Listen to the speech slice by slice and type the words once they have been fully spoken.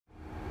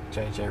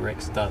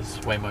JJRicks does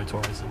Waymo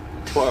tourism.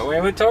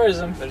 Waymo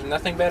tourism. There's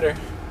nothing better.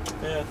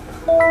 Yeah.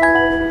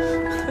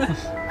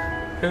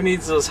 Who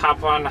needs those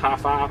hop on,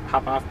 hop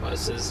off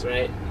buses,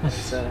 right?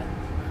 It's,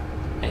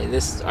 hey,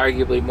 this is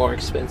arguably more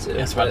expensive. Yeah,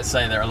 I was about to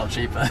say they're a lot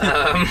cheaper.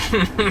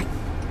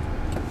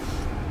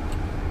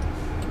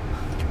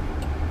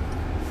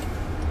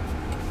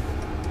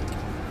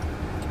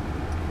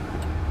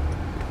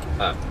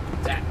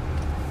 That.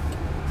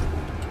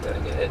 Did I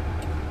get it?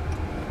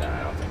 No,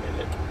 I don't think I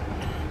did.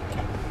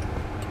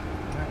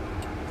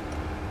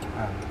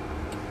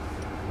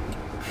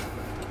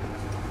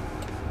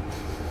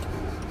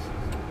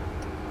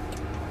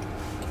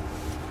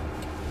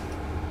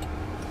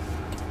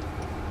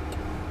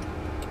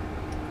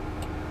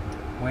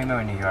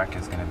 Waymo in New York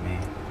is going to be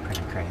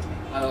pretty crazy.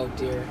 Oh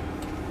dear.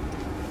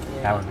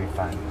 Yeah. That would be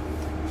fun.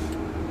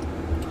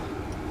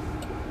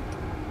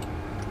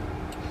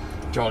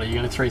 Joel, are you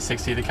going to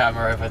 360 the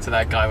camera over to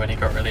that guy when he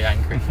got really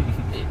angry?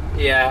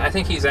 Yeah, I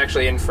think he's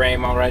actually in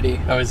frame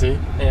already. Oh, is he?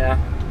 Yeah.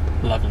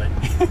 Lovely.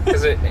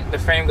 Because the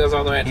frame goes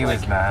all the way to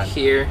like mad.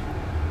 Here.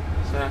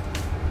 So,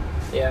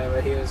 yeah,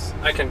 but he was...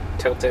 I can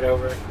tilt it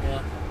over,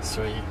 yeah.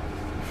 Sweet.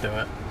 Do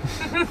it.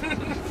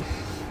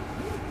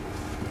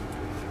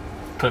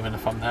 Put him in the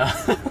thumbnail.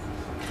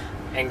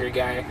 Angry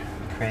guy.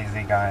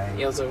 Crazy guy.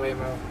 Yells at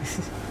Waymo.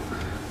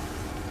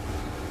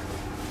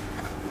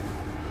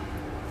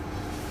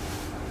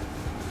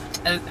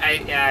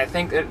 I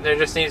think that there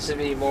just needs to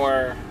be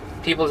more...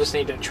 People just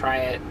need to try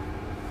it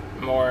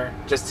more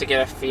just to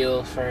get a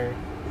feel for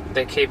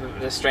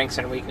the strengths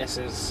and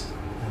weaknesses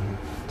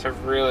to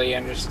really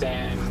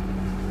understand.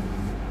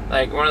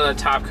 Like, one of the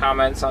top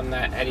comments on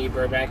that Eddie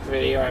Burback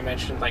video I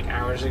mentioned like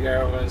hours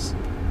ago was,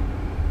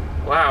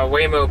 wow,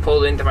 Waymo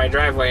pulled into my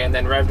driveway and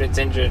then revved its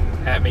engine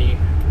at me.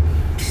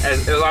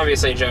 It was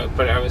obviously a joke,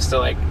 but I was still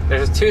like,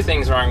 there's two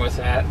things wrong with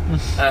that.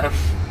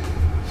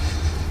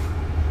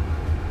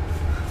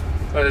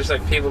 But it's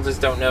like, people just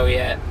don't know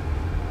yet.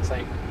 It's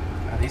like...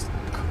 Are these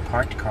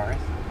parked cars?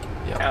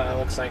 Yep. Kind of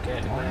looks like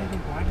it.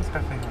 Why does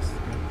Buffalo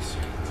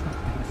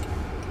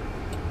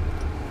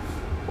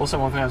Also,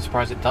 one thing I'm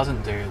surprised it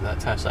doesn't do that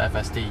Tesla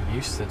FSD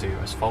used to do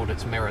is fold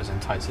its mirrors in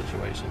tight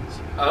situations.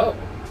 Oh.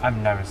 I've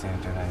never seen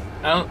it do that.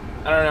 I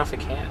don't know if it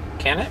can.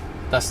 Can it?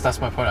 That's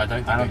my point. I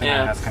don't think it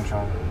has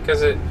control.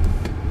 Because it...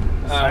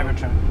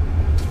 Cybertruck.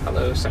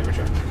 Hello,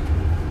 Cybertruck.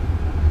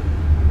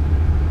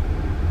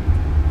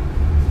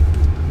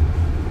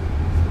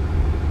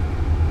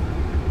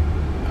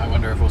 I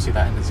wonder if we'll see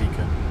that in the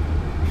Zika.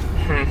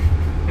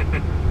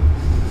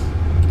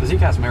 The Zika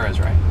has mirrors,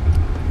 right?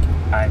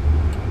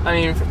 I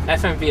mean, for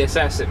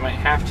FMVSS it might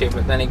have to,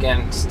 but then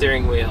again,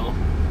 steering wheel.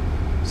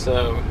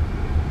 So...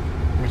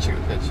 Let me check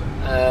the picture.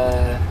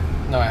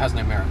 No, it has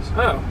no mirrors.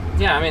 Oh,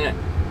 yeah, I mean...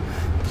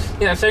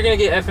 Yeah, if they're going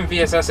to get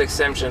FMVSS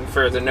exemption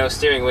for the no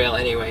steering wheel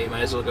anyway, you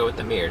might as well go with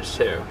the mirrors,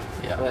 too.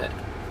 Yeah. But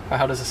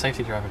how does a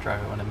safety driver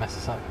drive it when it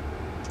messes up?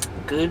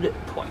 Good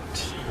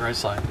point.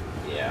 Roadside.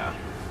 Yeah.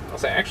 I'll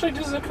say, actually,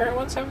 does the current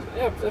ones have...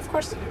 Yeah, of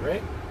course they do,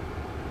 right?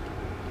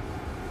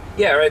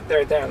 Yeah, right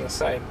there on the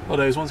side. Oh,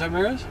 those ones have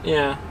mirrors?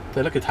 Yeah.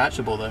 They look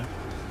attachable, though.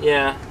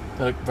 Yeah.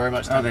 They look very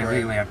much temporary. Oh, they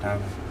legally have to have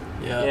them.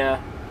 Yeah. Yeah,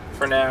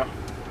 for now.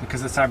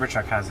 Because the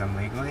Cybertruck has them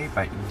legally,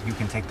 but you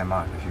can take them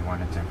off if you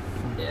wanted to.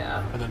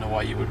 Yeah. I don't know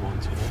why you would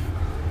want to, though.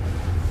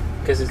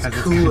 Because it's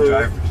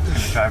cooler. It's going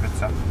to drive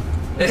itself.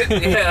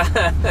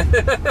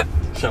 Yeah.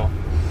 Sure.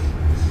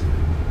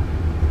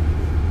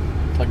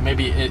 Like,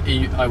 maybe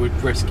I would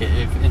risk it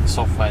if in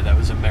software there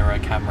was a mirror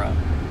camera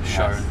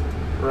shown. Yes.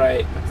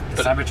 Right.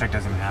 The Cybertruck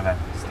doesn't have that,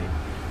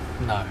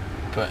 Steve. No,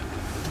 but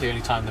the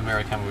only time the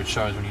mirror camera would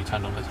show is when you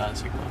turned on the turn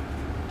signal.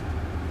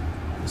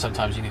 And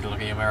sometimes you need to look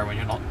at your mirror when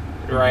you're not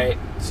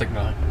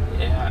signaling.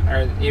 Yeah,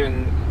 or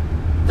even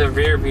the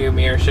rear view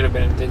mirror should have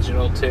been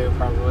digital too,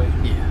 probably.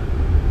 Yeah.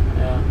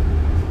 Yeah.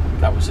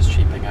 That was just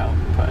cheaping out,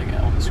 putting it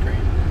on the screen.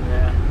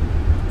 Yeah.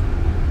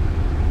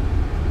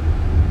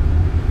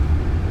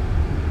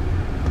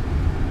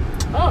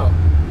 Oh.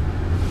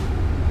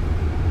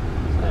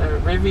 A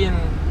Rivian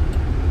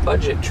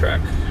budget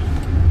truck.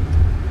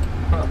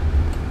 Huh.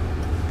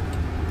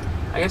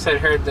 I guess I'd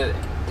heard that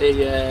they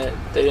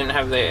didn't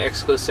have the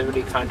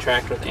exclusivity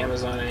contract with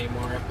Amazon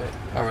anymore, but...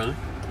 Oh, really?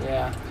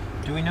 Yeah.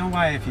 Do we know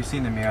why, if you've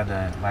seen the mirror,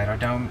 the LiDAR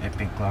dome, it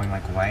be glowing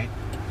like white?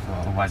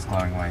 Well, it was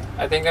glowing white.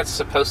 I think that's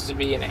supposed to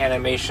be an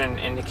animation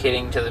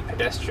indicating to the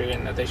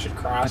pedestrian that they should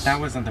cross. But that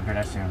wasn't the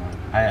pedestrian one.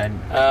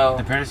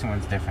 The pedestrian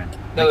one's different.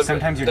 No, like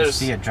sometimes you just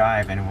see it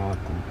drive and it will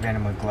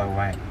randomly glow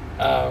white.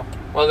 Oh.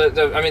 Well,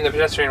 I mean, the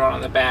pedestrian one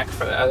on the back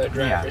for the other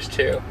drivers,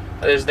 too.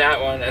 There's that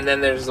one, and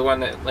then there's the one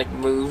that, like,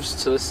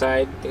 moves to the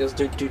side. It goes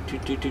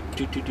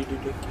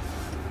do-do-do-do-do-do-do-do-do.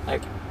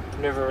 Like,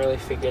 never really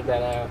figured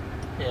that out.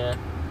 Yeah.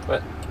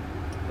 But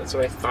that's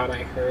what I thought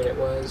I heard it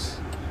was.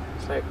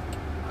 It's like,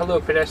 hello,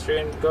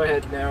 pedestrian, go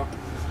ahead now.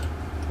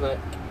 But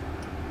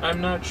I'm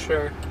not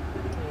sure.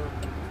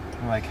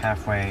 Yeah. We're like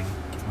halfway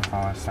with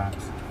all our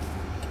stops.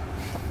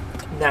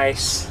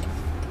 Nice.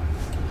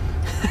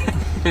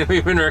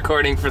 We've been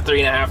recording for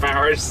 3.5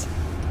 hours.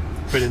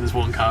 Been in this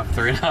one car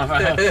for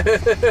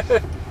 3.5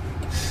 hours.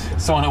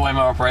 Someone at Waymo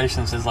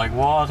Operations is like,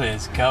 what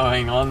is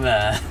going on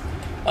there?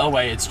 Oh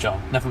wait, it's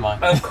John. Never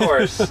mind. Of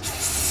course.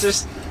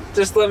 just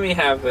let me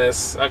have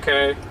this,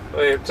 okay?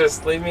 Wait,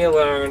 just leave me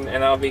alone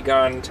and I'll be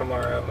gone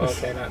tomorrow.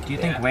 Okay, not. Do you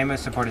think Waymo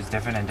support is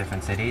different in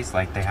different cities?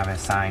 Like they have a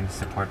sign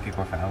support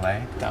people for LA?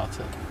 Doubt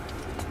it.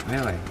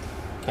 Really?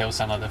 They all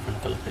sound like they're from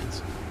the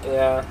Philippines.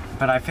 Yeah.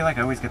 But I feel like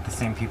I always get the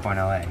same people in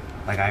LA.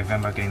 Like I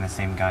remember getting the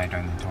same guy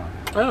during the tour.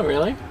 Oh,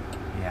 really?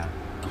 Yeah.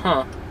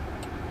 Huh.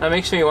 That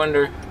makes me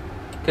wonder.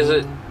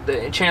 Because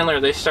Chandler,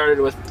 they started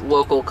with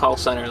local call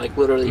center, like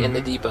literally in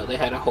the depot. They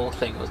had a whole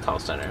thing with call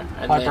center.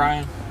 And Hi,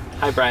 Brian.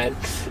 Hi, Brian.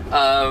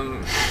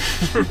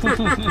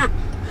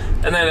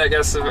 And then I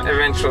guess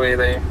eventually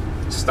they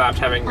stopped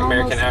having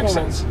American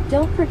accents.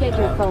 Don't forget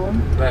your phone,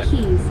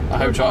 keys,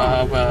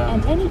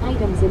 and any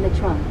items in the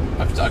trunk.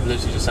 I've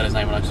literally just said his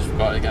name and I just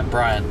forgot it again.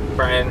 Brian.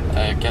 Brian.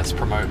 Gets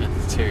promoted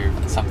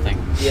to something.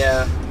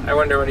 Yeah, I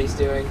wonder what he's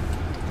doing.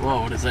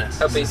 Whoa, what is this?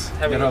 Hope he's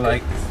having a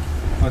like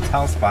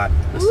hotel spot.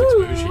 This looks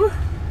bougie. A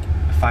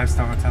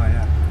 5-star hotel,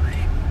 yeah.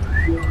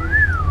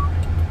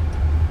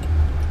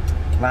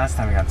 Last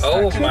time we got stuck.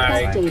 Oh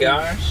my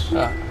gosh.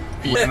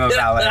 Waymo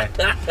valet.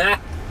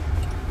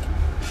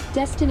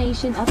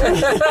 Destination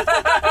update.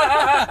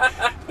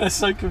 They're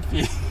so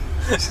confused.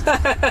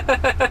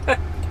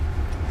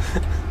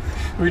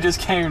 We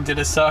just came, did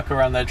a circle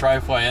around their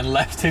driveway and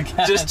left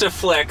again. Just to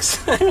flex.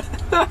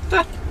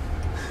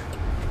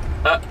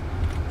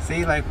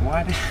 See, like,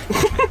 what?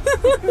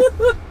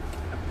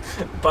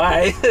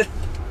 Bye.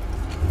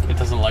 It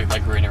doesn't like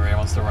that greenery, it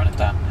wants to run it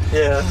down.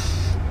 Yeah.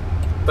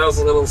 That was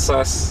a little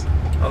sus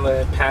on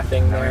the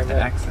pathing Now we there. have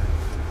to exit.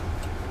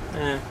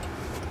 Yeah.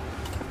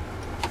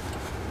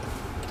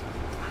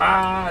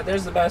 Ah,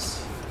 there's the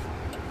bus.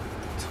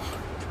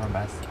 Tour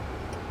bus.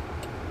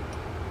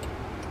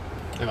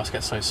 They must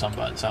get so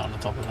sunburnt out on the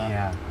top of that.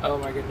 Yeah. Oh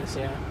my goodness,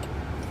 yeah.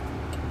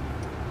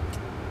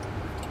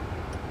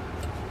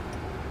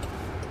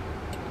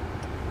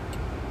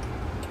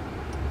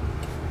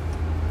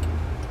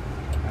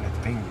 And it's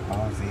being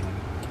balls eating.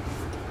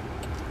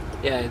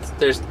 Yeah,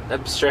 there's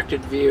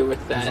obstructed view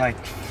with that It's like,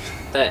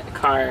 that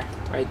car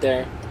right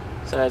there.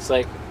 So it's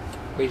like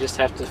we just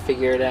have to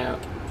figure it out.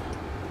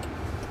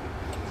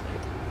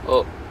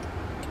 Oh.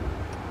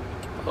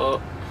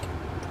 Oh.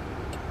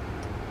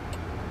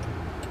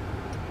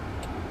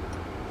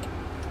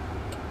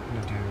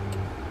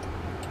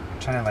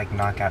 trying to like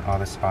knock out all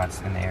the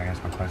spots in the areas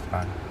we're close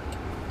by.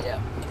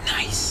 Yeah.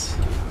 Nice.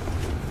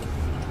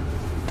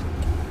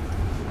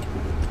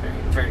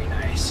 Very, very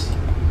nice.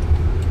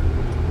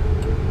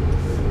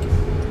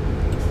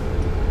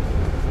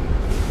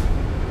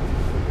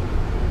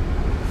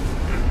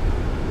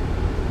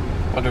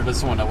 Wonder if there's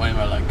someone at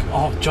Waymo like,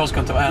 oh, Joe's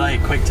gone to LA,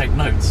 quick, take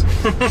notes.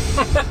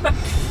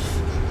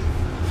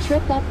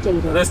 Trip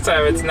updated. This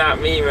time it's not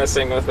me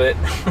messing with it.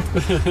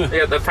 We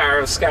got the power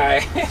of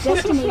Sky.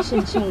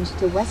 Destination changed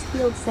to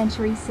Westfield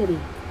Century City.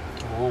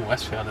 Oh,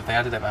 Westfield, have they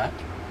added it back?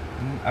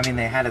 I mean,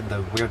 they had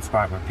the weird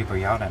spot where people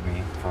yelled at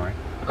me for it.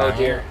 Oh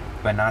dear.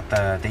 But not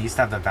they used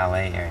to have the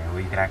valet area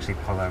where you could actually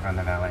pull over on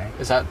the valet.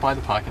 Is that by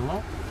the parking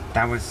lot?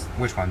 That was,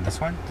 which one? This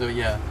one?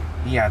 Yeah.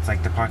 Yeah, it's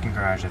like the parking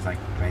garage is like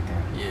right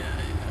there. Yeah,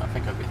 I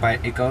think I've been.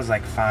 But it goes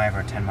like 5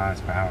 or 10 miles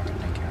per hour, I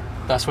think. Yeah.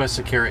 That's where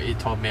security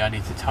told me I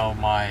need to tell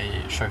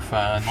my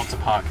chauffeur not to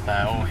park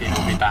there or he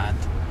will be banned.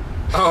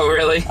 Oh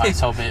really? I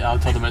told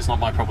them it's not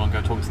my problem,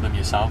 go talk to them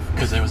yourself,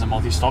 because there was a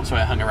multi-stop, so I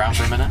hung around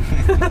for a minute.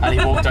 And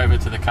he walked over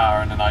to the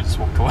car and then I just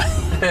walked away.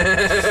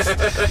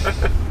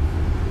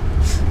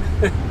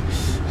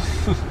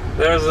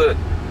 There was a...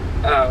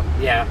 Oh,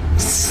 yeah.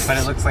 But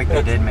it looks like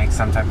they did make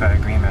some type of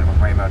agreement with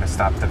Waymo to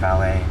stop the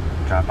valet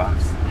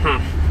drop-offs.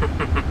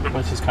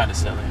 Which is kind of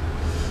silly.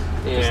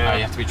 Because now you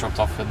Yeah. have to be dropped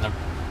off in the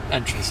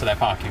entrance to their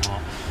parking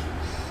lot.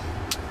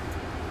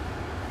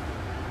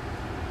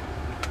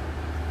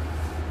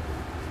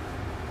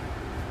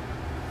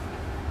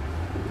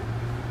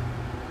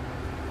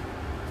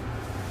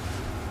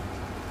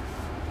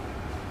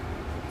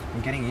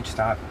 I'm getting each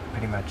stop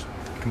pretty much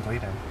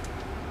completed.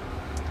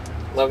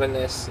 Loving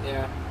this,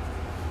 yeah.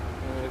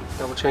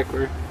 Double check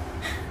we're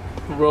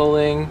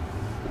rolling.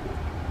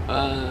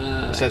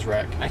 It says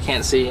wreck. I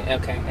can't see.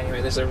 Okay,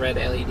 anyway, there's a red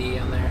LED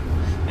on there.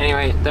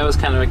 Anyway, that was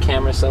kind of a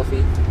camera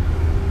selfie.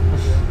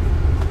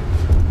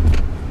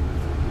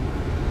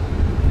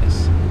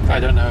 Yes. I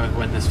don't know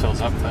when this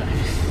fills up though.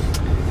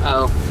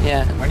 Oh,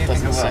 yeah. When do you think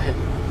it Doesn't will? say.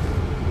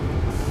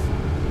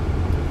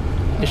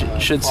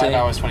 It should 5 say.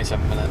 hours,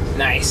 27 minutes.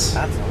 Nice.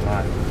 That's a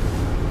lot.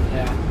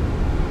 Yeah.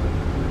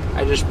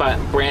 I just bought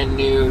brand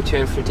new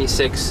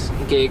 256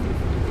 gig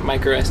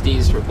micro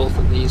SDs for both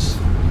of these.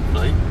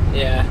 Really?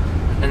 Yeah.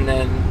 And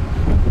then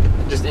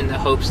just in the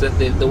hopes that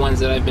the ones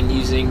that I've been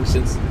using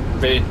since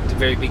the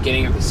very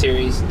beginning of the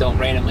series don't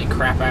randomly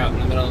crap out in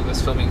the middle of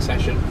this filming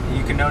session.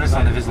 You can notice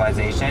on the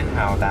visualization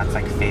how that's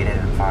like faded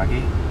and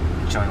foggy,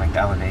 showing like the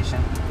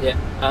elevation. Yeah.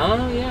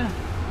 Oh, yeah.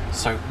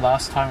 So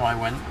last time I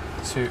went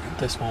to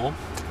this mall,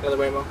 Another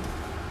Waymo.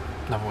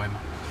 another Waymo,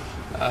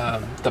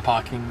 the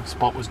parking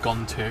spot was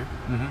gone too.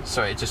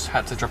 So it just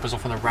had to drop us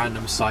off on a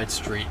random side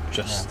street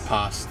just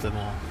past the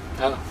mall.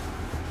 Oh.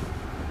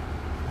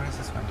 What is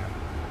this one doing?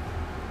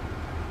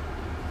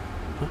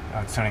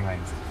 Oh, it's turning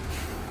lanes.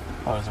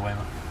 Oh, there's a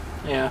Waymo.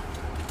 Yeah.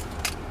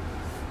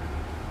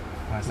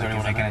 I was like,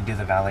 is it going to do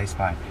the valet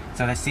spot?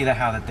 So to see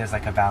how that there's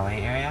like a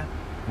valet area,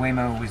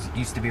 Waymo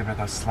used to be able to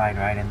go slide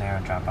right in there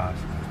and drop off,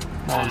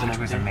 which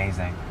was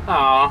amazing.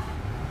 Oh,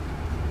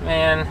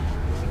 man.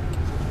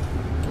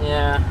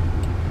 Yeah.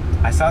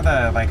 I saw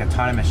the like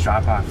autonomous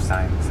drop-off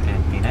signs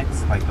in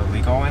Phoenix, like the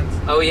legal ones.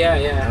 Oh yeah,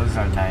 yeah. Those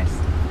are nice.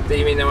 Do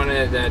you mean the one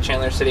at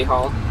Chandler City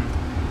Hall?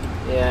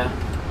 Yeah.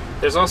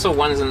 There's also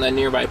ones in the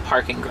nearby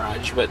parking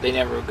garage, but they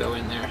never go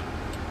in there.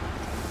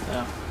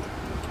 So.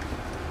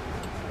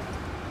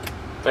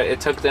 But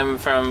it took them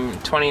from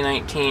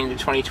 2019 to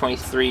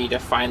 2023 to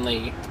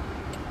finally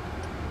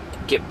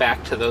get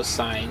back to those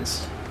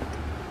signs.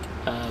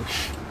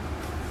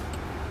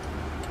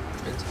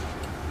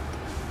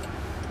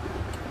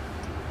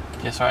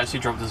 Yeah, so I actually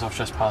dropped us off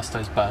just past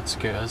those bird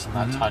scooters and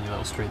that tiny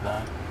little street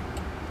there.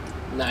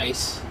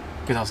 Nice.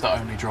 Because that was the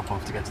only drop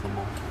off to get to the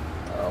mall.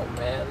 Oh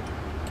man.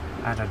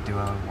 I had to do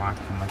a walk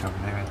from like over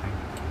there, I think.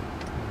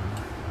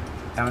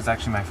 That was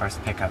actually my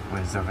first pickup,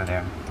 was over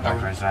there. My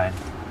first ride.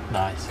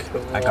 Nice.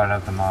 Cool. I got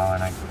out of the mall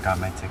and I got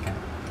my ticket.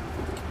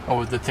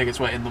 Oh, the tickets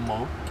were in the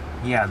mall?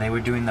 Yeah, they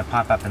were doing the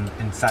pop-up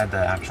inside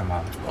the actual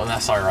mall. Oh,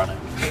 that's ironic.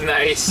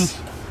 Nice.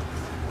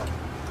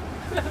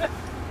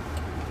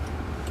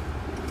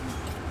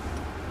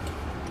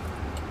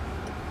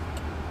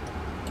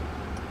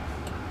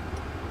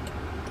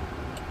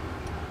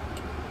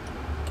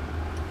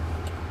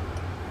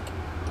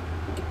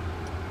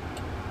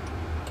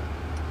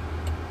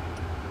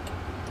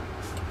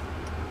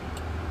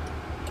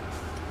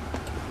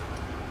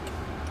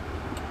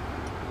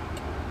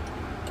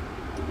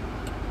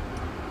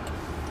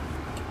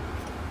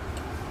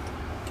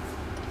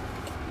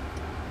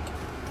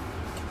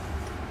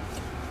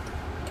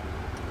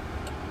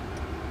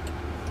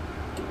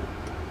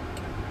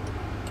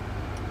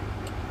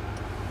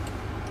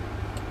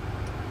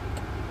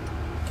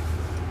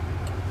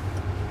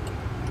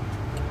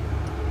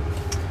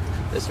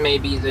 This may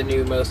be the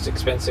new most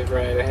expensive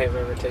ride I have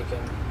ever taken.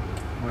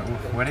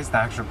 What is the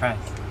actual price,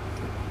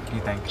 do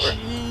you think?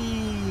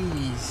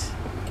 Jeez.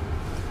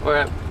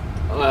 Or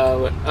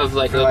of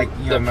like For,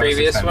 the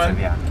previous one?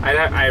 Yeah.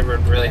 I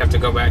would really have to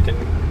go back and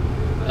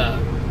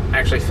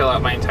actually fill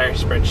out my entire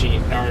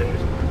spreadsheet in order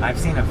to... I've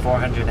seen a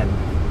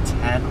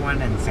 410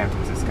 one in San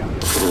Francisco.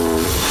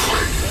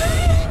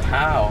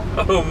 How?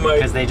 Oh my...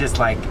 Because they just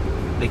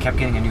they kept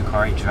getting a new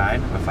car each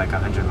ride with like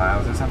 100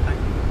 miles or something.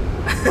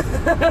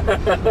 But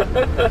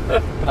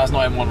that's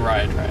not in one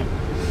ride, right?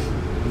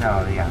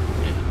 No, yeah.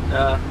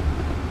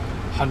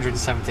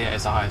 178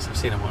 is the highest I've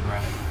seen in one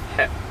ride.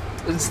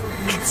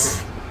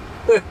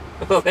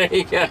 Well, there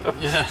you go.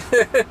 Yeah.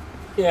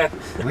 Yeah.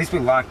 At least we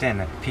locked in.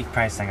 The peak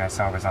pricing I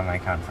saw was on my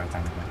account for a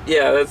time ago.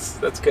 Yeah,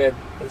 that's good.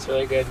 That's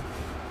really good.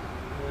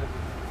 Yeah.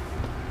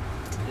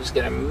 I'm just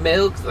gonna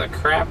milk the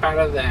crap out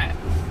of that.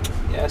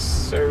 Yes,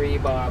 sirree,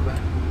 Bob.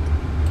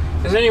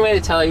 Is there any way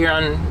to tell you're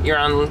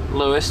on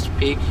lowest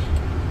peak?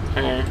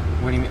 Or...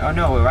 What do you mean? Oh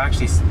no, we're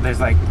actually, there's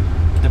like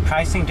the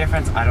pricing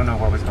difference. I don't know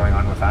what was going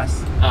on with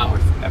us. Oh.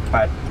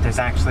 But there's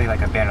actually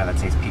like a banner that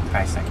says peak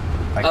pricing.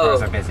 Like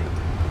cars are busy.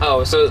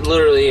 Oh, so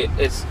literally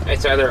it's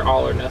either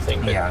all or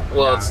nothing. But, yeah.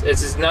 Well, no.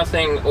 It's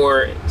nothing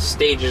or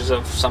stages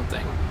of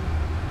something.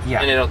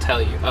 Yeah. And it'll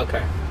tell you.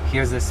 Okay.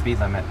 Here's the speed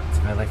limit. It's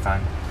really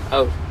fun.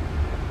 Oh.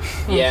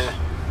 Yeah.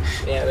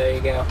 Yeah, there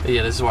you go.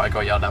 Yeah, this is why I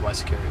got yelled at by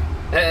security.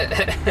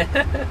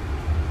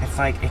 It's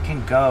like, it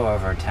can go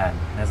over 10.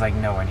 There's like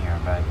no one here,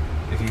 but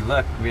if you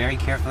look very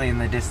carefully in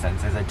the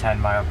distance, there's a 10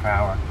 mile per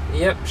hour.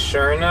 Yep,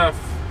 sure enough.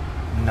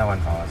 No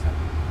one follows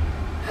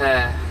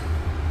it.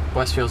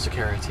 Westfield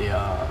security,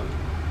 I'm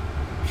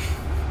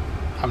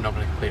not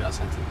going to complete that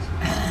sentence.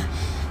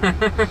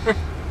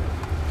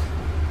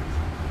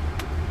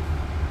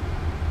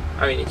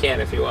 I mean, you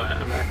can if you want.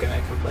 I'm not going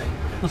to complain.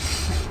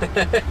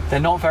 They're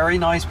not very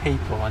nice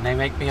people and they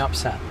make me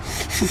upset.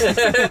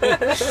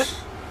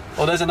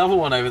 Oh, there's another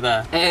one over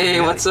there. Hey,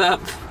 yeah. What's up?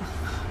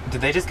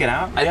 Did they just get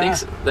out? I think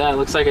so. Yeah,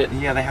 looks like it.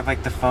 Yeah, they have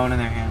like the phone in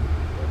their hand.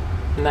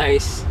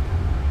 Nice.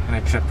 I'm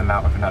going to trip them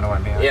out with another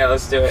one behind. Yeah,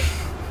 let's do it.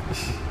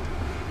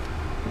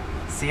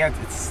 See,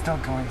 it's still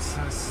going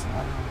so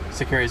slow.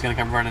 Security's going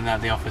to come running out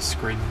of the office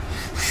screaming.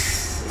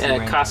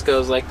 Yeah,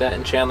 Costco's like that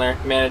in Chandler.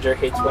 Manager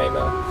hates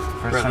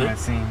Waymo. First time I've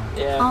seen.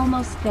 Yeah.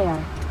 Almost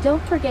there.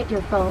 Don't forget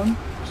your phone,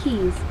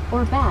 keys,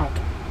 or bag,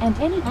 and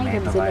any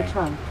items in the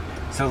trunk.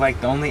 So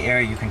like the only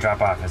area you can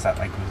drop off is that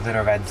like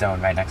little red zone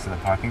right next to the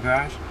parking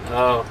garage.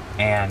 Oh.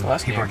 And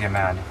people get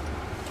mad.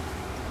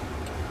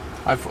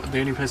 The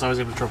only place I was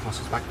able to drop off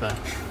was back there.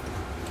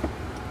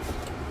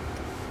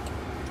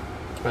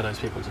 Where those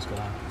people just got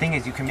out. Thing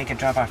is, you can make a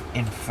drop off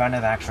in front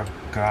of the actual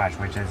garage,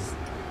 which is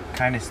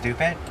kind of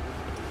stupid.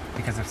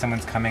 Because if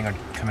someone's coming or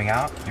coming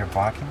out, you're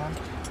blocking them.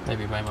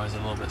 Maybe Waymo is a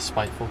little bit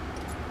spiteful.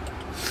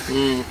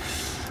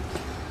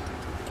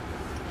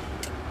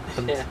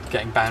 and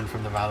getting banned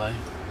from the valet.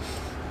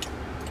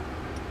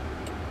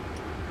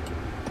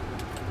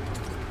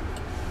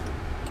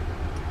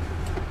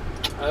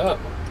 Oh.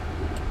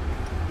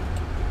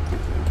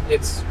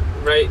 It's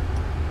right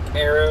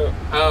arrow.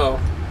 Oh.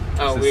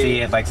 Oh, so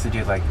see, it likes to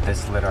do like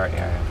this little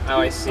area. Oh,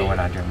 I see. But we're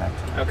not doing that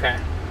today. Okay.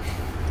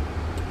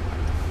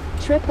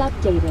 Trip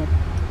updated.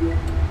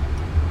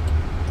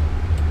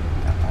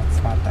 Got that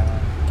spot that one.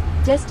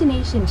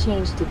 Destination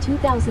changed to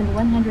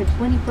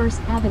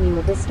 2121st Avenue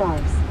of the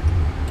Stars.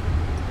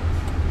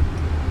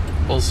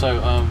 Also,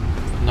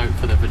 note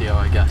for the video,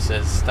 I guess,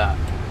 is that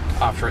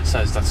after it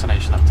says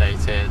destination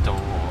updated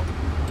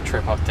or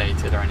trip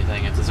updated or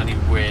anything, if there's any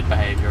weird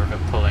behaviour of it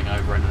pulling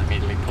over and then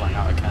immediately pulling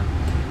out again,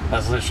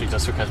 that's literally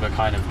just because we're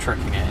kind of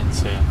tricking it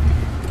into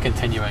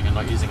continuing and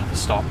not using it to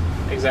stop.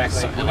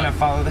 Exactly. So we're gonna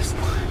follow this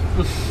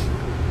one.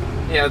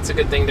 Yeah, that's a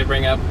good thing to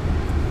bring up.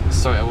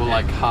 So it will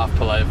like half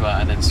pull over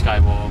and then Sky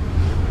will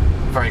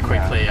very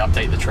quickly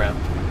update the trip.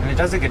 And it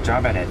does a good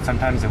job at it.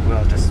 Sometimes it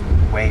will just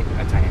wait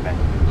a tiny bit.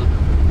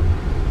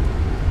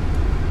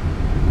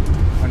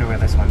 Wonder where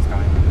this one's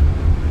going.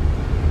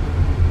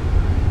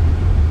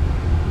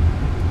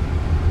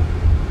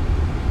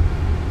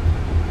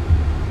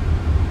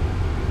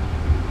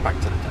 Back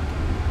to the dead.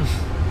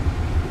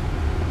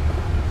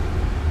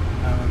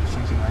 Oh,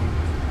 changing lanes.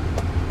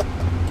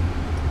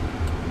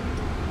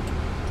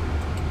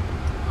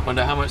 I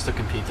wonder how much the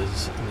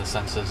computers and the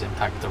sensors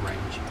impact the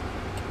range.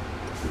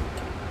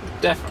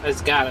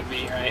 It's gotta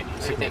be, right?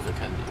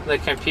 Significantly. The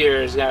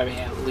computer has gotta be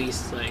at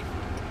least like,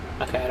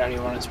 okay, I don't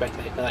even want to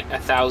speculate, but like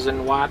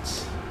 1,000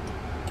 watts?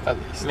 At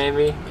least.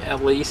 Maybe,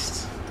 at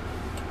least.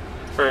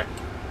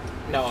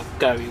 No, it's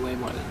gotta be way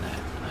more than that.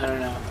 I don't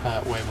know.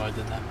 Way more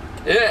than that.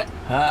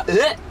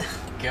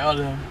 Got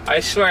him. I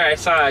swear I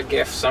saw a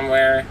GIF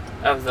somewhere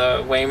of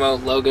the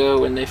Waymo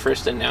logo when they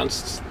first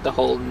announced the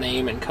whole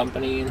name and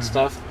company and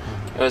stuff.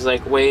 It was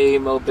like Way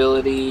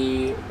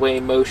Mobility, Way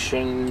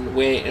Motion,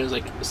 Way. It was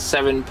like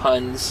 7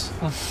 puns,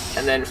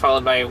 and then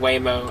followed by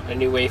Waymo, a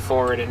new way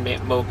forward and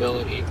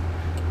mobility.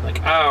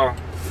 Like, oh,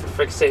 for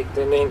frick's sake,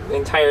 the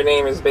entire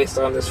name is based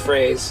on this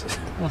phrase.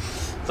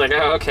 It's like,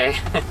 oh, okay.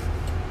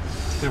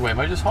 Did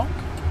Waymo just honk?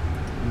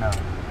 No.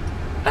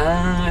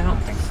 I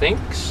don't think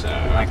so.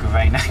 Like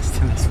right next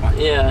to this one.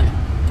 Yeah.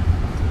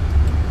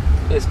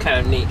 It's kind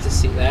of neat to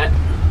see that.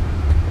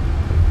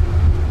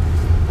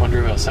 Wonder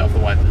if it'll set off the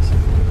wipers.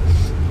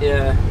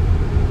 Yeah.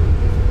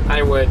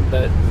 I would,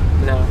 but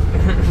no.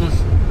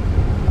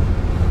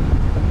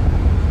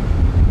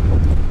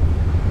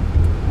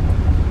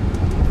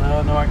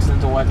 No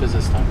accidental wipers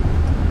this time.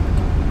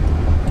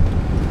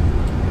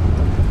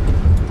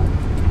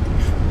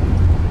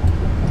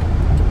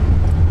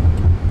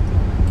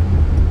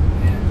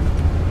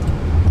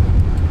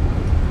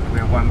 We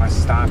have one more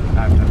stop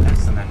after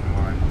this, and then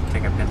we'll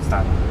take a pit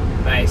stop.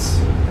 Nice.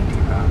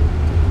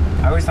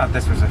 I always thought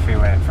this was a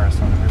freeway at first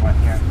when we went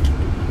here.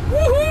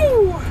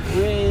 Woohoo!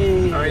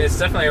 Whee! I mean, it's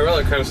definitely a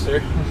roller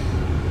coaster.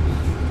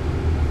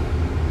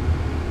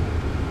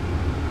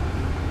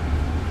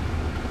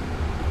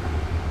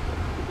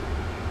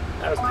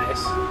 That was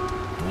nice.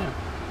 Yeah.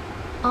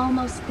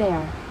 Almost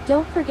there.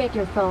 Don't forget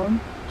your phone,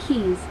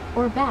 keys,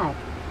 or bag,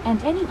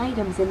 and any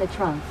items in the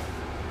trunk.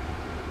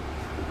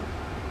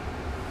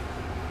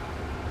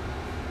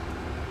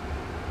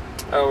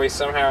 Oh, we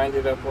somehow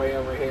ended up way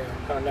over here.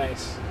 Oh,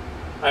 nice.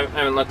 I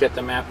haven't looked at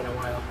the map in a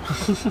while.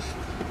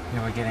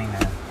 Yeah, we're getting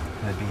there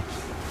to the beach.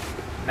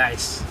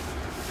 Nice.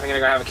 I'm gonna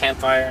go have a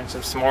campfire and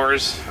some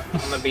s'mores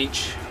on the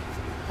beach.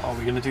 Oh,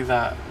 we're gonna do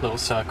that little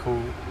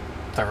circle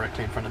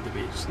directly in front of the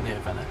beach near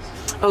Venice.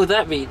 Oh,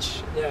 that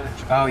beach. Yeah.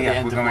 Oh yeah,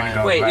 end we're of going my- to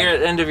go Wait, right. you're at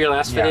the end of your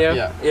last Yeah. video?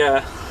 Yeah.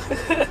 Yeah.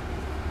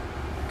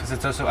 Because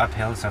it's also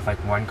uphill, so if like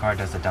one car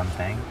does a dumb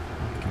thing,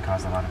 it can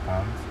cause a lot of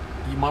problems.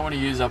 You might want to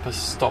use up a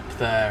stop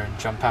there and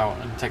jump out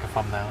and take a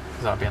thumbnail,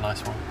 because that would be a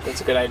nice one. That's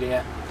a good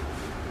idea.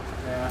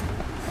 Yeah.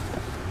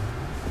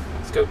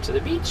 Let's go to the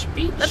beach.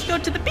 Beach. Let's go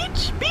to the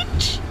beach.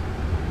 Beach.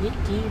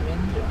 Nicki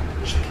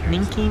Minaj.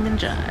 Nicki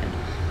Minaj.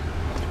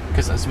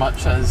 Because as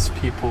much as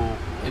people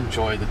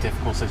enjoy the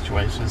difficult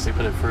situations they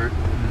put it through,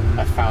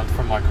 I found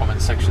from my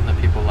comment section that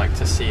people like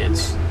to see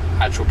its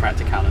actual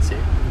practicality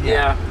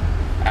Yeah.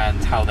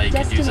 and how they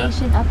could use it.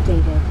 Destination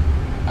updated.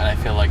 And I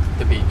feel like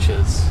the beach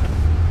is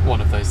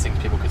one of those things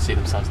people could see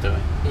themselves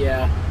doing.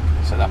 Yeah.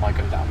 So that might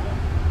go down well.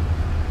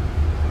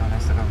 Oh,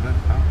 nice little loop.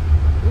 Oh,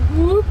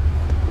 Whoop.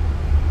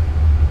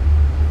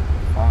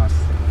 boss.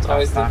 It's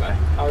always stopping.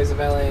 always the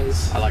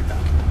valets. I like that.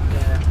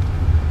 Yeah.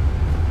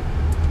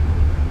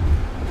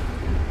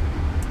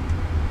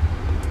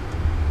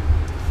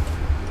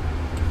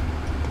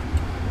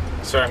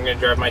 Sorry, I'm gonna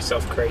drive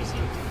myself crazy.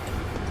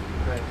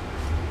 Right.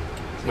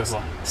 With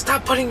what?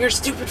 Stop putting your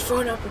stupid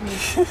phone up at me.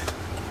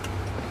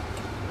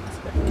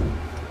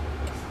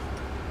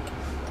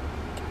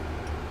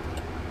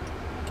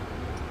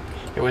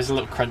 It was a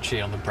little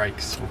crunchy on the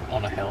brakes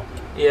on a hill.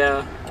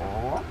 Yeah.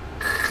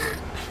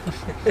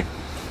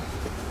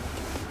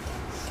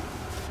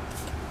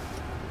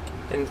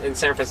 in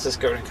San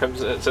Francisco when it comes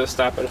to a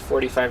stop at a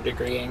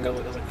 45-degree angle.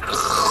 It goes like.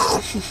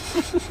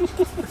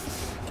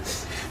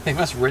 They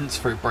must rinse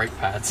through brake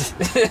pads.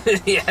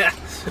 Yeah.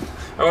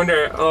 I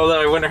wonder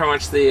how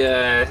much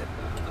the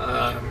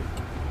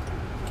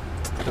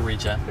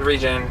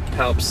regen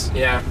helps.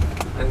 Yeah.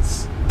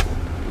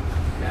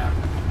 Yeah.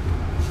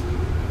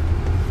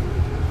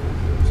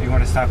 So you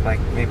want to stop like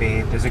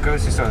maybe there's a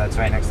grocery store that's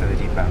right next to the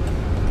depot.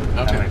 Okay.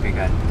 That might be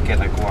good. Get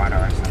like water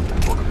or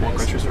something. What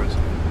grocery stores?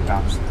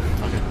 Tops.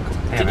 Okay, cool.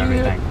 They have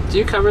everything. Do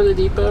you cover the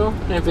depot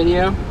in a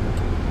video?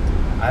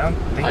 I don't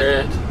think. I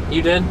did.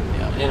 You did?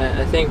 Yeah.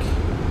 Yeah, I think.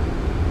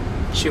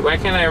 Shoot, why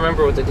can't I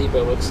remember what the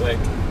depot looks like?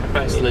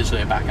 It's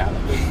literally a back alley.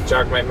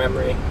 Jog my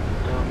memory.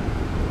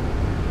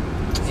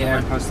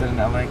 Someone posted an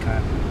LA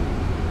cut.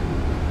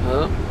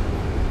 Oh.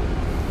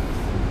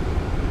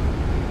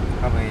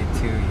 Probably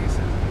 2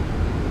 uses.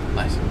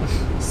 Nice.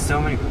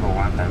 So many people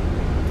want them.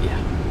 Yeah.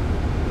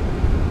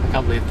 I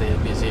can't believe the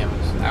museum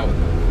is out with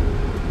them.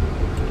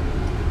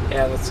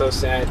 Yeah, that's so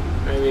sad.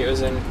 Maybe it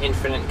was an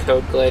infinite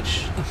code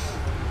glitch.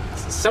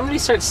 Somebody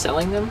started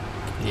selling them?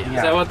 Yeah.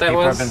 Is that what that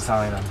people was? have been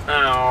selling them.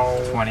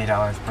 Oh. $20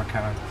 per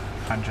code.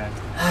 100.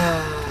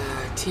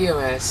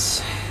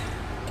 TOS.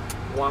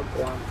 Womp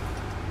womp.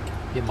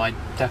 Yeah, my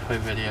depot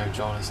video,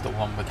 Joel, is the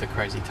one with the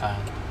crazy turn.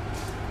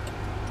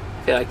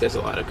 I feel like there's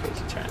a lot of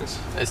crazy turns.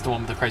 It's the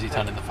one with the crazy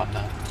turn in the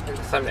thumbnail. In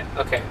the thumbnail.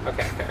 Okay. Hold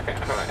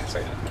on a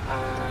second.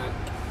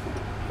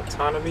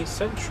 Autonomy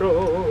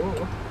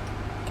Central.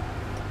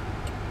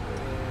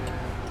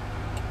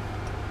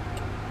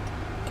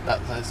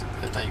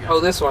 There you go. Oh,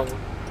 this one.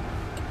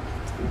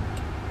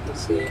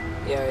 Let's see.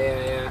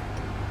 Yeah.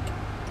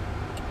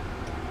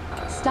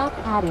 Stop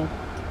added.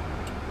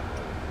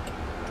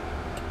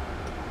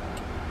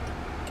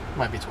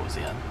 Might be towards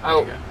the end.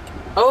 Oh. There you go.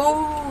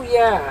 Oh,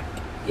 yeah.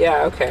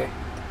 Yeah, okay.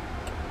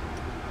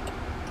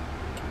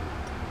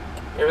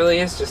 It really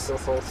is just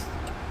this little...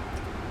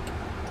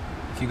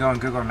 If you go on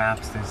Google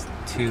Maps, there's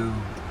 2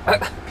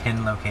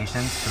 pin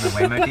locations for the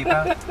Waymo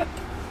depot.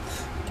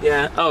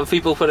 Yeah. Oh,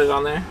 people put it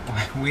on there?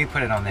 We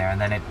put it on there and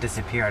then it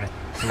disappeared.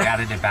 So we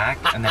added it back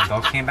and then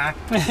both came back.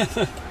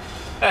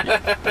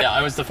 Yeah,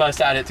 I was the first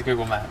to add it to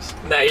Google Maps.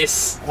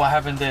 Nice. What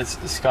happened is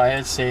Sky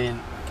had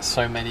seen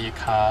so many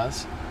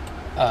cars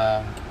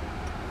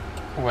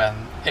when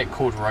it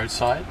called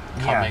roadside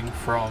coming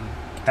from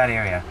that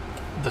area,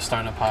 the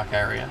Stoner Park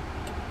area,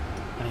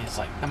 and he's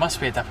like, there must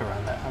be a depot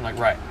around there. I'm like,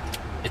 right,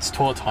 it's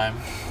tour time,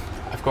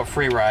 I've got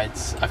free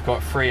rides, I've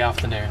got free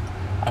afternoon,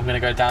 I'm gonna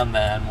go down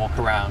there and walk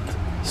around,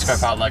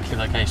 scope out likely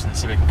locations and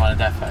see if we can find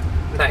a depot.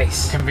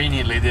 Nice.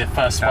 Conveniently the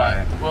first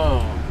spot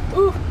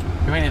Ooh.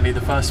 Conveniently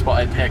the first spot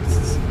I picked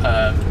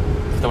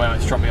for the way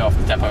it dropped me off,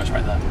 the depot was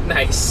right there.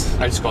 Nice.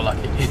 I just got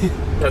lucky.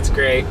 That's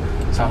great.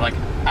 So I'm like,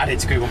 add it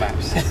to Google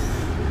Maps.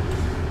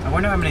 I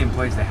wonder how many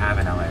employees they have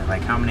in LA.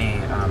 Like how many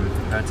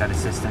roadside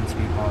assistance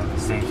people,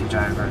 safety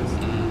drivers.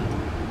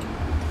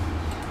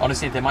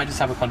 Honestly, they might just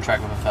have a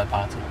contract with a third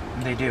party.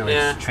 They do.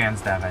 Yeah. It's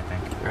TransDev, I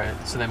think. Right.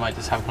 So they might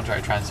just have a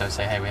contract with TransDev,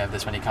 say, hey, we have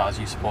this many cars,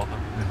 you support them.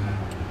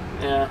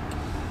 Mm-hmm. Yeah.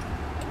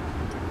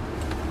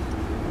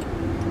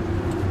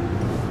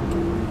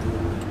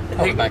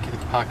 I'll be back in the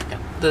park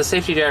again. The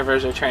safety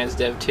drivers are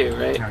TransDev too,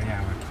 right? Oh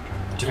yeah.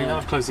 Do you think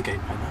they'll close the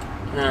gate by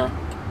now? No.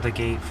 The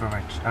gate for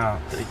which? Oh.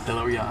 The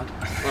little yard?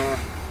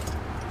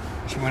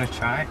 Do you want to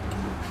try?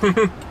 Do you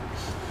want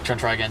to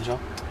try again, Joel?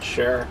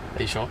 Sure.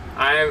 Are you sure?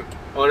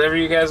 Whatever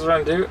you guys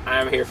want to do,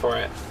 I'm here for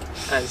it.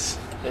 That's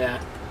it.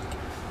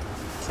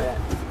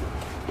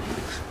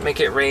 Make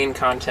it rain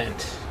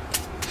content.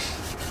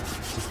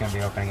 It's just gonna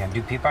be open again.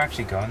 Do people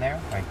actually go in there,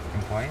 like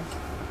employees?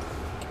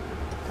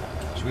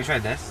 Should we try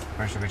this,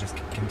 or should we just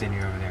continue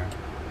over there?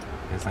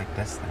 There's like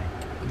this thing.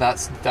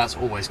 That's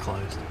always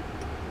closed.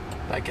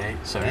 That gate.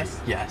 So This?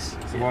 yes.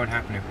 So what would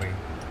happen if we?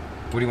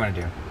 What do you want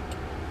to do?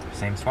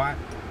 Same spot?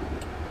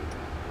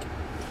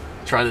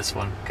 Try this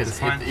one, because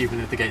This one? even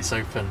if the gate's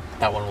open,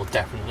 that one will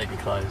definitely be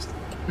closed.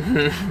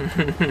 I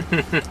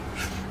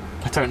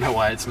don't know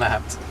why it's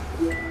mapped.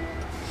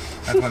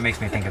 That's what makes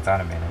me think it's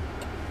automated.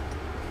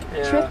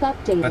 Trip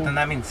updated. But then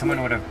that means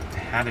someone would have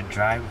had to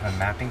drive with a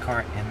mapping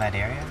cart in that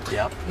area?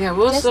 Yep. Yeah,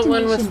 what was the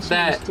one with Destination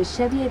that? changed to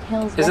Cheviot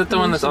Hills Is it the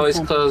one that's always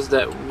Recreation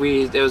Center.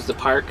 closed it was the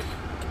park?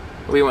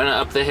 We went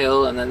up the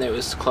hill and then it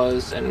was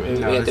closed and we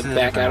No, had this to is a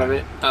back different out of one.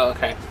 it? Oh,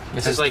 okay.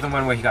 This is like the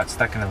one where he got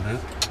stuck in a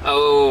loop.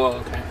 Oh,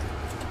 okay.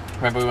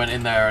 Remember we went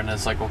in there and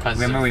there's like all kinds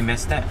Remember of... we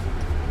missed it?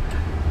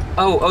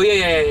 Oh,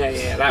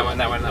 yeah. That one.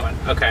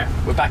 Okay.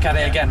 We're back at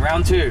it again,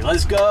 round 2.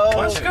 Let's go!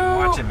 Watch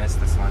it miss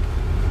this one.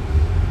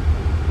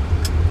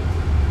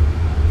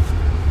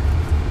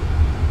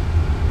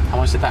 How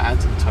much did that add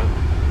to the total?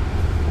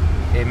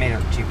 It made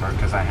it cheaper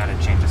because I had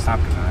to change the stop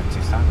because I had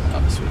 2 stops.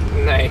 Oh,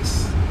 sweet.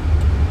 Nice.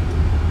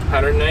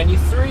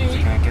 193. Is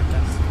he gonna get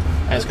this?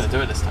 I was going to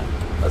do it this time.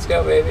 Let's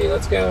go, baby.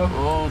 Let's go.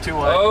 Oh, too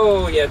wide.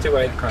 Oh, yeah, too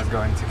wide. That car's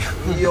going to.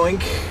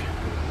 Yoink.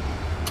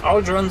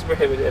 All drones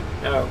prohibited.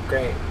 Oh,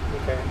 great.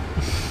 Okay.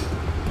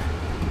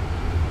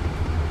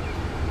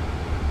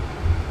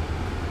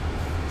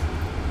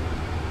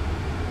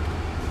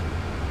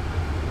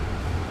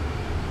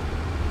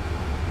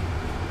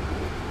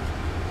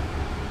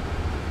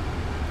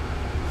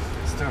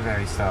 go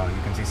very slow.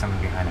 You can see someone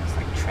behind us,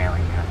 like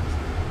trailing behind us.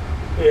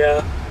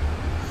 Yeah.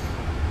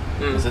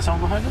 Is there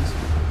someone behind us?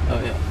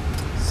 Oh yeah.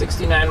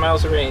 69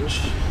 miles of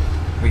range.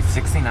 Wait,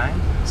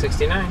 69?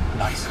 69.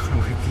 Nice.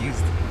 We're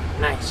confused.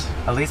 Nice.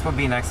 At least we'll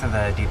be next to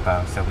the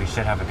depot, so we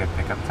should have a good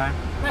pickup time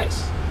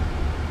Nice.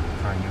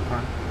 for a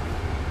Newport.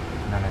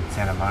 And then it's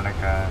Santa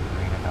Monica,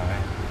 Marina Del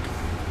Rey.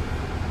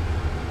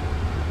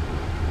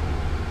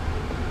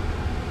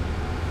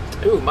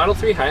 Ooh, Model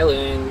 3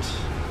 Highland.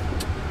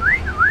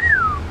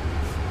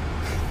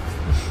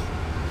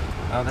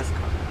 Oh, this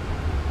car.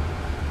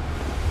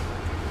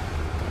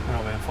 We're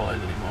not being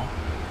followed anymore.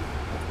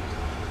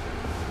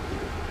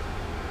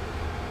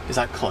 Is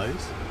that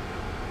closed?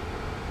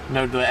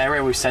 No, the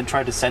area we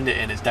tried to send it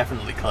in is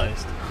definitely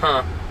closed.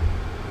 Huh.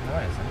 No,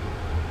 it isn't.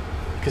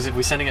 Because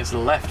we're sending it to the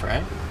left,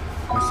 right?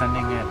 We're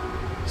sending it.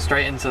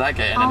 Straight into that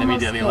gate and then Almost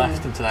immediately there.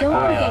 left into that Don't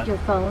forget courtyard. your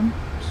phone,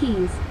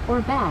 keys,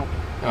 or bag,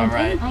 and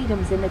any Alright.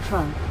 items in the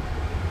trunk.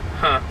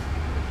 Huh.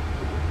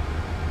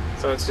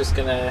 So it's just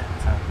gonna...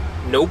 So,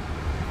 Nope.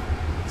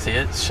 See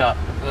it? It's shut.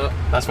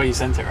 That's where you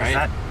sent it, right? is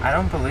that? I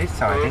don't believe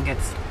so. I think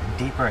it's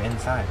deeper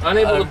inside.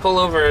 Unable to pull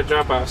over a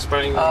drop-off,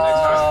 spotting the next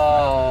truck.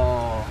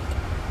 Oh.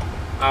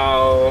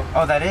 Oh.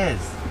 Oh, that is.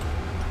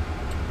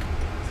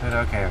 So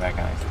okay,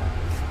 recognized that.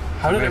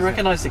 How So did it where's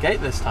recognize the gate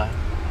this time?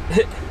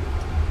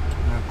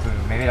 No clue.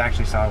 Maybe it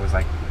actually saw it was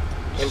like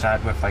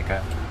shot with like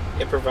a.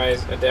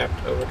 Improvise,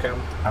 adapt,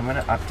 overcome. I'm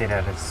gonna update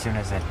it as soon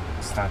as it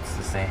starts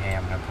to say, "Hey,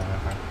 I'm gonna pull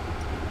over."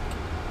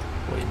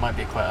 Well, it might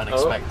be quite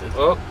unexpected.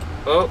 Oh.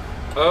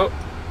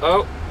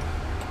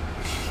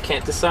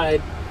 Can't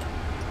decide.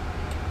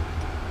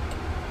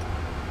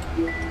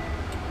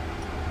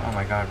 Oh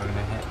my God, we're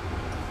gonna hit.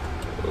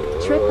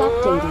 Trip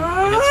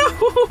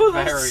updated.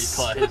 Very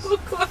close.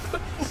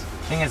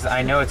 Thing is,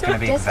 I know it's gonna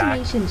be exact.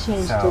 Destination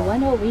changed so- to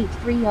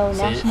 10830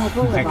 See? National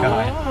Oh my Boulevard.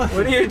 God.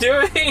 What are you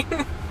doing?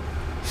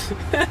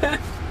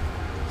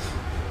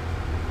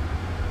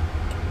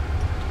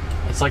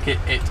 It's like it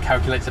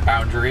calculates a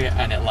boundary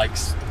and it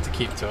likes to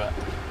keep to it.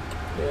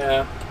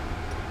 Yeah.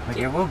 Like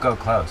it will go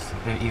close,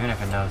 even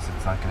if it knows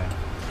it's not gonna.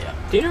 Yeah.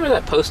 Do you know where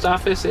that post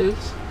office is?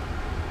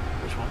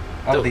 Which one?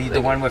 Oh, The-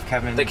 the one with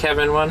Kevin. The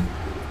Kevin one?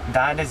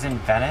 That is in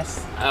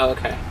Venice. Oh,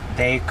 okay.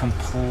 They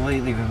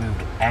completely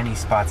removed any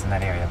spots in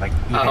that area, like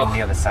even Oh.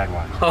 near the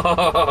sidewalk.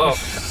 Oh,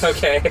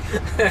 okay.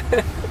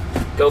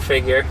 Go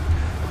figure.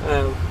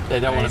 They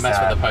don't want to Very mess with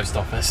sad. the post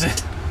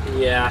office.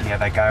 Yeah. Yeah,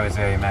 that guy was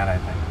very mad, I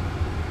think.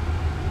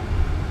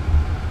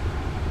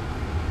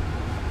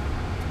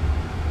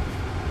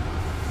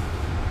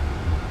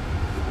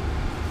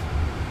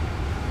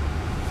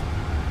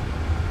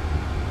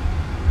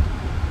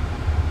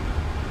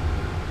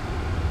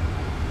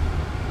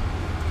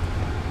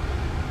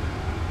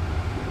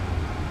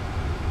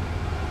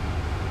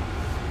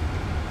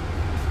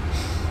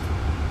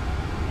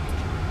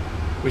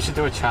 We should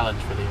do a challenge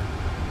video,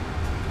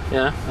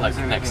 Yeah. like is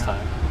it next video?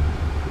 time.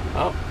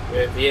 Oh,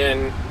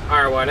 Vivian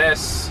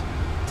R1S.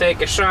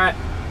 Take a shot.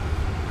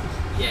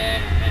 Yeah.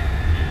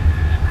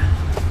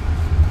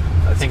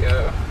 Let's think-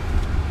 go.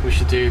 we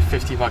should do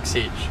 $50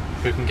 each.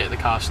 Who can get the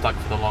car stuck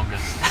for the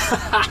longest?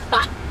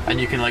 And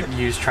you can like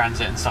use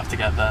transit and stuff to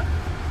get there.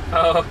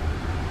 Oh,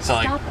 So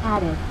like, Stop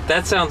added.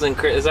 that sounds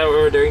incredible. Is that what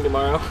we're doing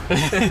tomorrow?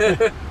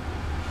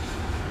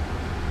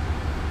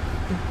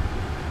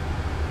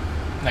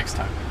 next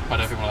time. I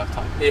don't think we'll have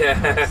time. Yeah.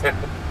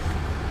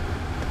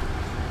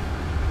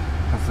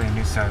 Hopefully a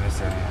new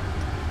service area.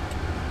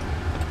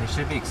 They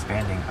should be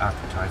expanding up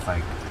towards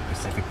like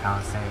Pacific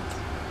Palisades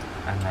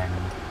and then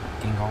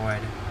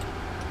Inglewood.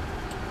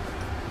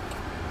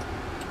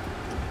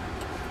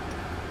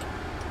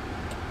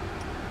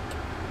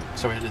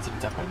 So we're headed to the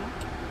depot now?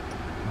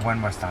 One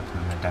more stop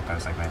and then the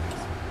depot's like right next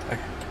to it.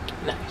 Okay.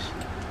 Nice.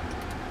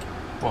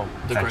 Well,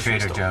 the It's at grocery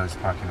Trader store. Joe's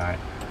parking lot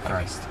Okay.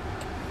 first.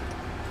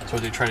 So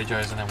we'll do Trader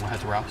Joe's and then we'll head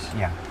to Ralph's.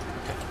 Yeah.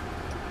 Okay.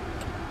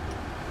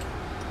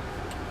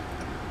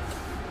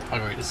 I'll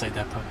go to say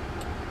depot.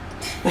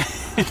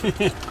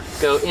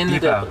 Go in the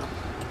Depot. depot.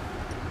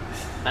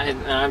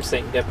 I'm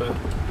saying depot.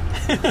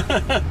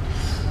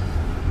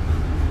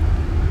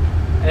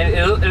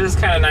 It is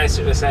kind of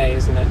nicer to say,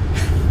 isn't it?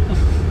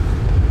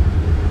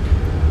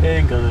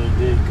 England.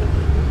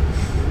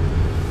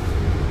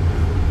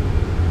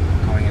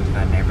 Going into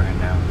that neighborhood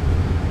now,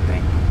 I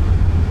think.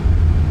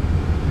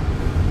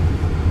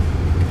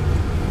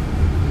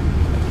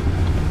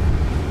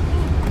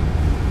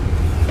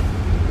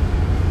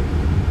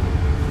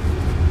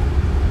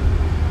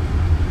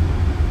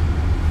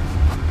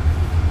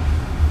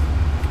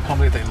 I can't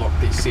believe they locked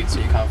these seats so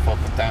you can't fold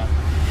them down.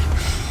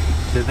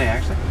 Did they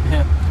actually?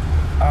 Yeah.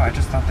 Oh, I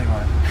just thought they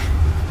were.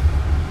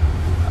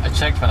 I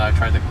checked when I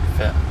tried to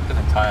fit an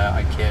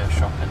entire IKEA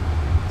shop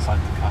inside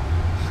the car.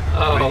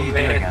 Oh, What did you do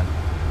man. again?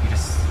 You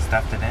just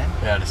stuffed it in?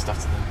 Yeah, I just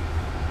stuffed it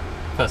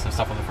in. Put some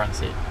stuff on the front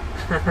seat,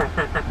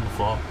 on the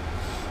floor,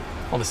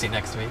 on the seat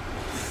next to me,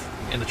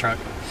 in the truck.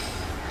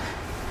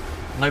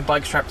 No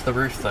bike strapped to the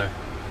roof though.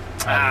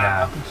 Oh,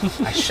 yeah.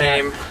 I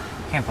Shame.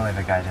 can't believe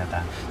a guy did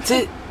that.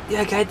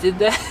 Yeah, guy did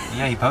that.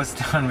 Yeah, he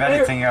posted on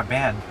Reddit saying you got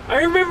banned. I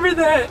remember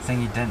that.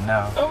 Saying you didn't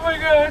know. Oh my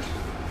gosh.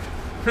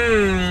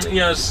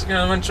 Yes, a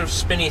bunch of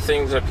spinny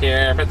things up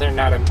here, but they're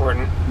not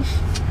important.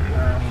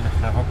 I mean,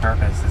 the whole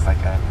purpose is like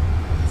a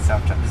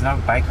there's no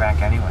bike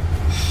rack anyway.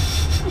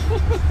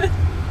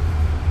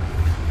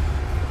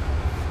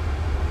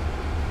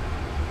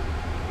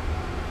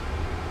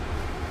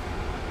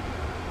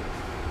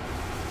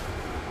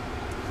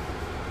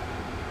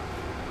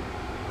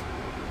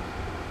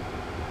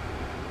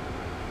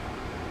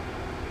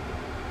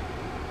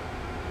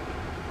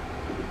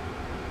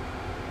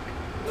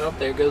 Oh,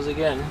 there it goes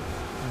again.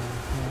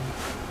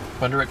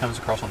 Wonder it comes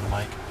across on the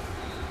mic.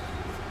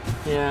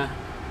 Yeah.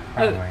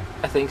 Probably.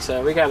 I think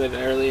so. We got it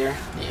earlier.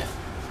 Yeah.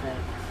 Yeah.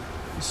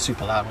 It's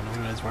super loud when the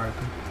windows were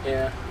open.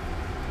 Yeah.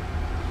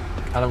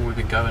 How long have we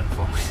been going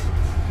for?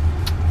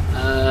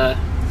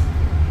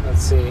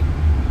 Let's see.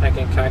 I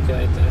can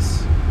calculate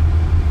this.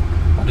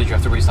 Or did you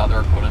have to restart the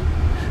recording?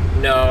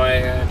 No,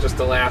 I just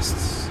the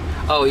last.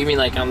 Oh, you mean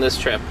like on this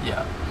trip?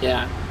 Yeah.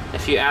 Yeah.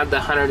 If you add the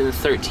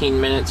 113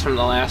 minutes from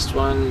the last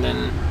one,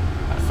 then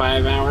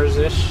 5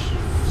 hours-ish,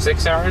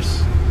 6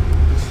 hours,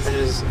 which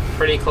is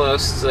pretty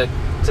close to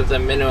the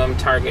minimum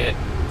target.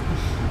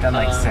 We've done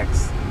like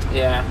 6.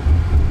 Yeah.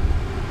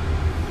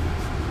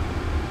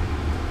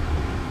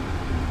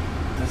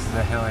 This is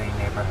a hilly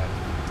neighborhood.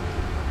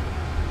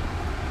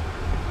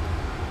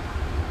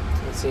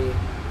 Let's see.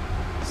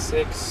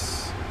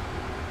 6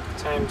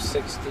 times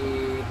 60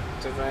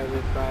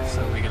 divided by...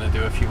 So we're going to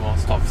do a few more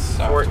stops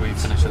after 14. we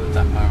finish at the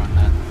depot, and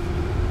then...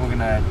 We're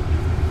gonna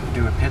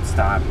do a pit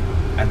stop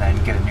and then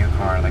get a new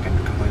car, like a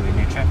completely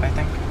new trip, I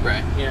think.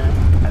 Right. Yeah.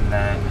 And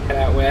then Head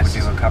out west.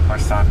 we'll do a couple more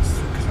stops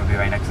because we'll be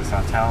right next to this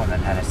hotel, and then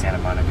head to Santa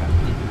Monica.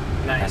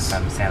 Mm-hmm. Nice.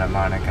 And from Santa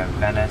Monica,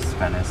 Venice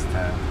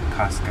to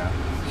Costco.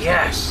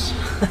 Yes!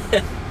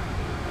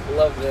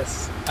 Love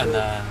this. And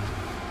then...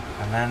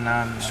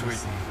 Should Should we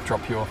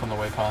drop you off on the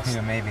way past? Yeah,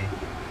 maybe.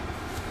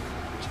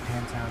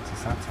 Japantown to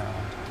Sawtell.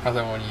 I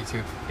don't want you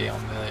to be on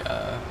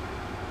the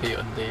B&D.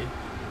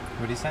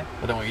 What do you say?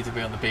 I don't want you to be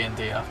on the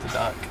B&D after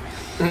dark.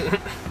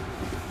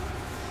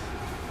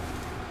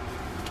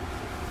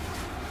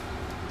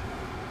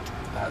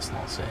 That's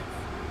not safe.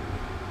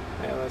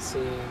 Yeah, let's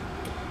see.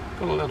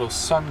 Got a little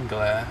sun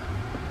glare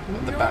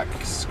on the back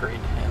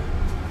screen here.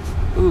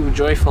 Ooh,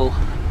 joyful.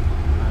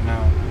 I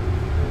know.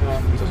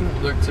 It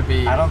doesn't look to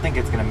be... I don't think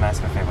it's gonna mess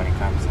with it when he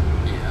comes in.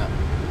 Yeah,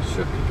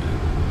 should be good.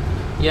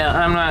 Yeah,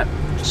 I'm not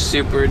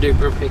super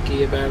duper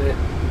picky about it.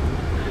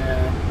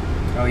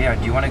 Oh yeah,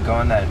 do you want to go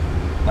on that,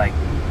 like,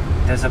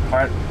 there's a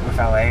part with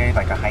LA,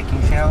 like a hiking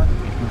trail,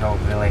 you can go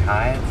really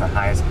high, it's the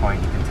highest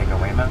point you can take a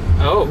Waymo.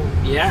 Oh,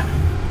 yeah.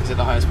 Is it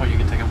the highest point you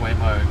can take a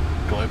Waymo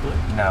globally?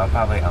 No,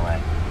 probably LA.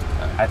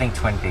 Oh. I think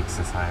Twin Peaks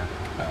is higher.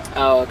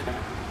 Oh, okay.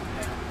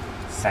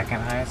 Yeah.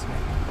 Second highest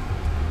maybe?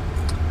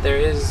 There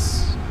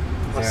is...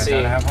 Let's Does see.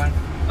 Arizona have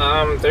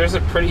one? There's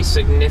a pretty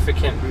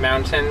significant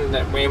mountain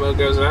that Waymo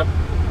goes up.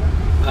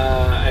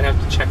 I'd have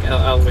to check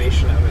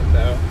elevation of it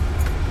though.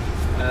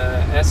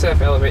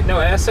 SF elevate. No,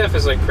 SF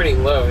is like pretty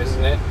low,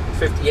 isn't it?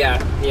 50. Yeah.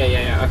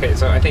 Okay,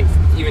 so I think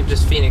even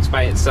just Phoenix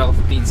by itself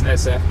beats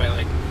SF by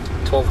like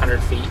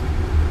 1,200 feet.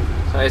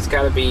 So it's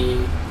got to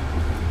be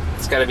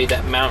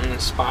that mountain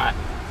spot.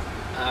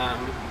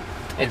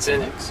 It's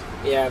in Phoenix.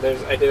 Yeah,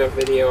 I did a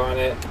video on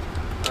it.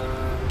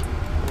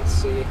 Let's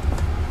see.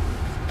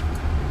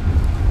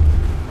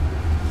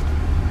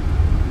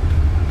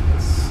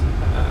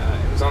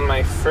 It was on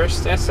my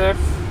first SF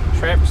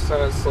trip,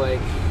 so it's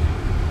like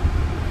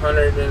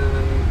 100 and...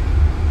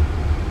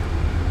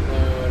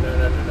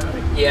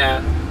 No.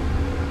 Yeah.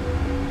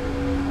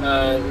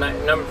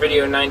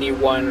 Video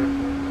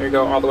 91. We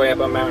go all the way up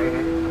a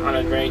mountain on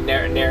a very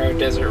narrow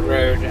desert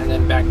road and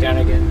then back down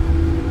again.